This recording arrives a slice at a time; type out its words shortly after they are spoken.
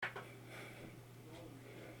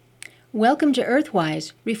Welcome to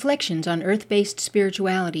Earthwise, Reflections on Earth-Based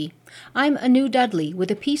Spirituality. I'm Anu Dudley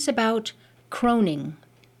with a piece about croning.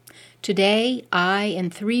 Today, I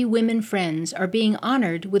and 3 women friends are being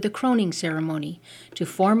honored with a croning ceremony to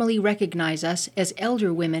formally recognize us as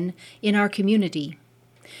elder women in our community.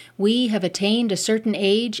 We have attained a certain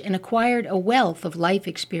age and acquired a wealth of life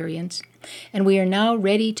experience, and we are now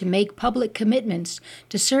ready to make public commitments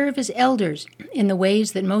to serve as elders in the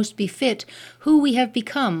ways that most befit who we have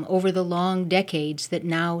become over the long decades that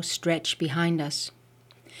now stretch behind us.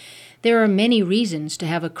 There are many reasons to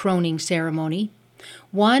have a croning ceremony.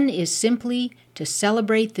 One is simply to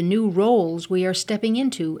celebrate the new roles we are stepping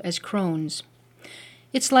into as crones.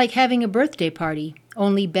 It's like having a birthday party,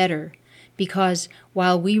 only better, because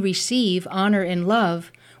while we receive honor and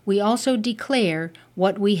love, we also declare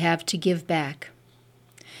what we have to give back.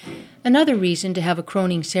 Another reason to have a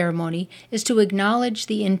croning ceremony is to acknowledge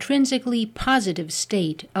the intrinsically positive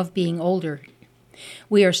state of being older.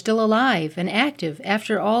 We are still alive and active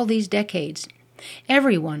after all these decades.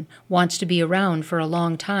 Everyone wants to be around for a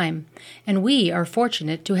long time, and we are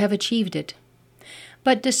fortunate to have achieved it.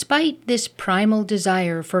 But despite this primal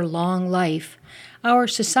desire for long life, our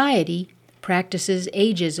society practices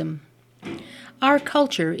ageism. Our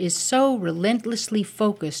culture is so relentlessly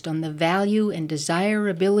focused on the value and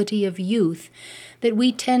desirability of youth that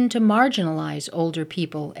we tend to marginalize older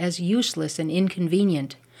people as useless and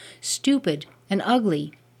inconvenient, stupid and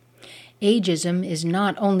ugly. Ageism is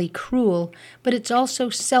not only cruel, but it's also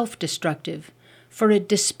self-destructive, for it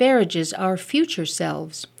disparages our future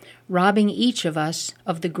selves, robbing each of us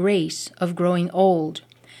of the grace of growing old,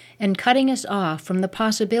 and cutting us off from the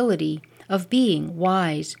possibility of being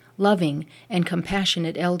wise, loving, and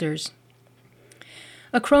compassionate elders.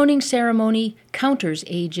 A croning ceremony counters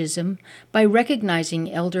ageism by recognizing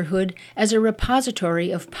elderhood as a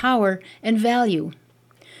repository of power and value.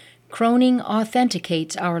 Croning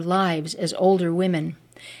authenticates our lives as older women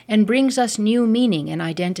and brings us new meaning and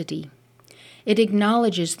identity. It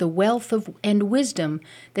acknowledges the wealth and wisdom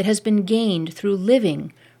that has been gained through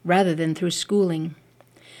living rather than through schooling.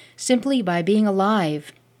 Simply by being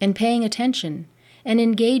alive and paying attention and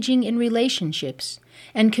engaging in relationships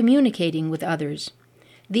and communicating with others,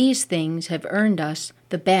 these things have earned us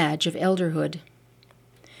the badge of elderhood.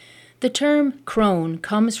 The term crone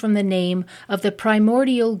comes from the name of the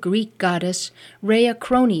primordial Greek goddess Rhea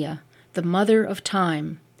Cronia, the mother of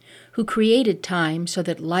time, who created time so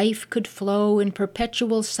that life could flow in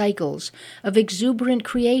perpetual cycles of exuberant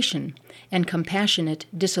creation and compassionate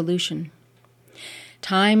dissolution.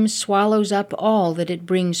 Time swallows up all that it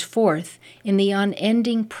brings forth in the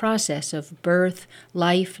unending process of birth,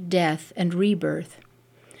 life, death, and rebirth.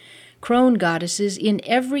 Crone goddesses in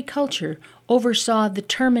every culture oversaw the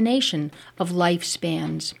termination of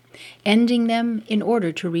lifespans, ending them in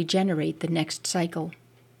order to regenerate the next cycle.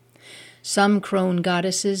 Some crone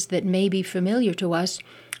goddesses that may be familiar to us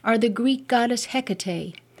are the Greek goddess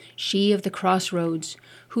Hecate, she of the crossroads,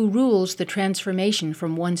 who rules the transformation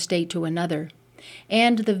from one state to another,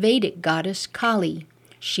 and the Vedic goddess Kali,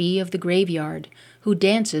 she of the graveyard, who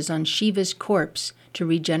dances on Shiva's corpse to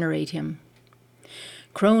regenerate him.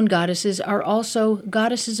 Crone goddesses are also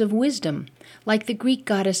goddesses of wisdom, like the Greek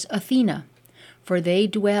goddess Athena, for they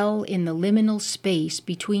dwell in the liminal space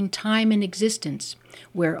between time and existence,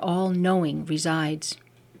 where all knowing resides.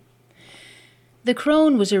 The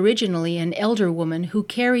crone was originally an elder woman who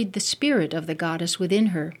carried the spirit of the goddess within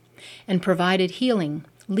her and provided healing,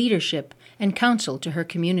 leadership, and counsel to her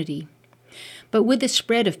community. But with the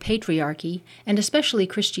spread of patriarchy, and especially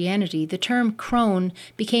Christianity, the term crone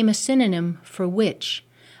became a synonym for witch,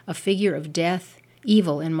 a figure of death,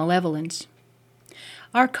 evil, and malevolence.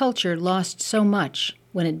 Our culture lost so much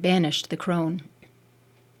when it banished the crone.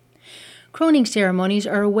 Croning ceremonies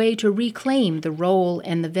are a way to reclaim the role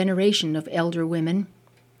and the veneration of elder women,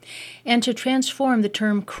 and to transform the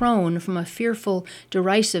term crone from a fearful,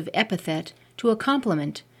 derisive epithet to a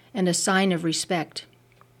compliment and a sign of respect.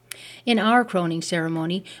 In our croning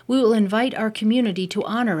ceremony, we will invite our community to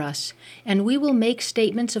honor us, and we will make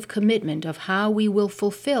statements of commitment of how we will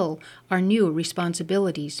fulfill our new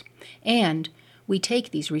responsibilities, and we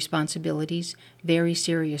take these responsibilities very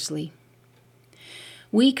seriously.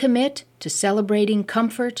 We commit to celebrating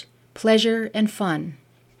comfort, pleasure, and fun.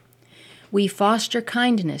 We foster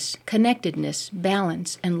kindness, connectedness,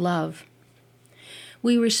 balance, and love.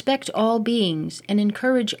 We respect all beings and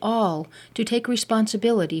encourage all to take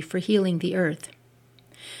responsibility for healing the earth.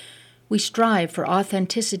 We strive for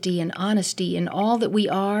authenticity and honesty in all that we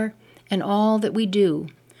are and all that we do,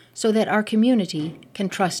 so that our community can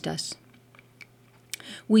trust us.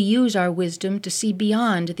 We use our wisdom to see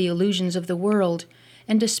beyond the illusions of the world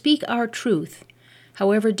and to speak our truth,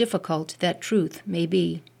 however difficult that truth may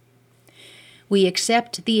be. We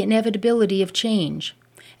accept the inevitability of change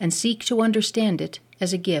and seek to understand it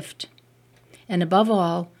as a gift. And above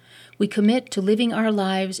all, we commit to living our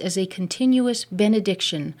lives as a continuous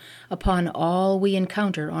benediction upon all we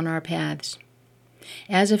encounter on our paths.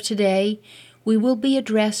 As of today, we will be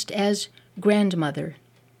addressed as grandmother.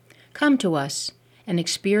 Come to us and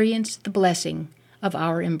experience the blessing of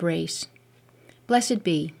our embrace. Blessed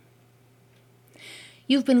be.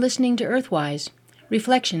 You've been listening to Earthwise,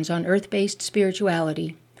 Reflections on Earth-Based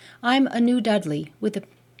Spirituality. I'm Anu Dudley with a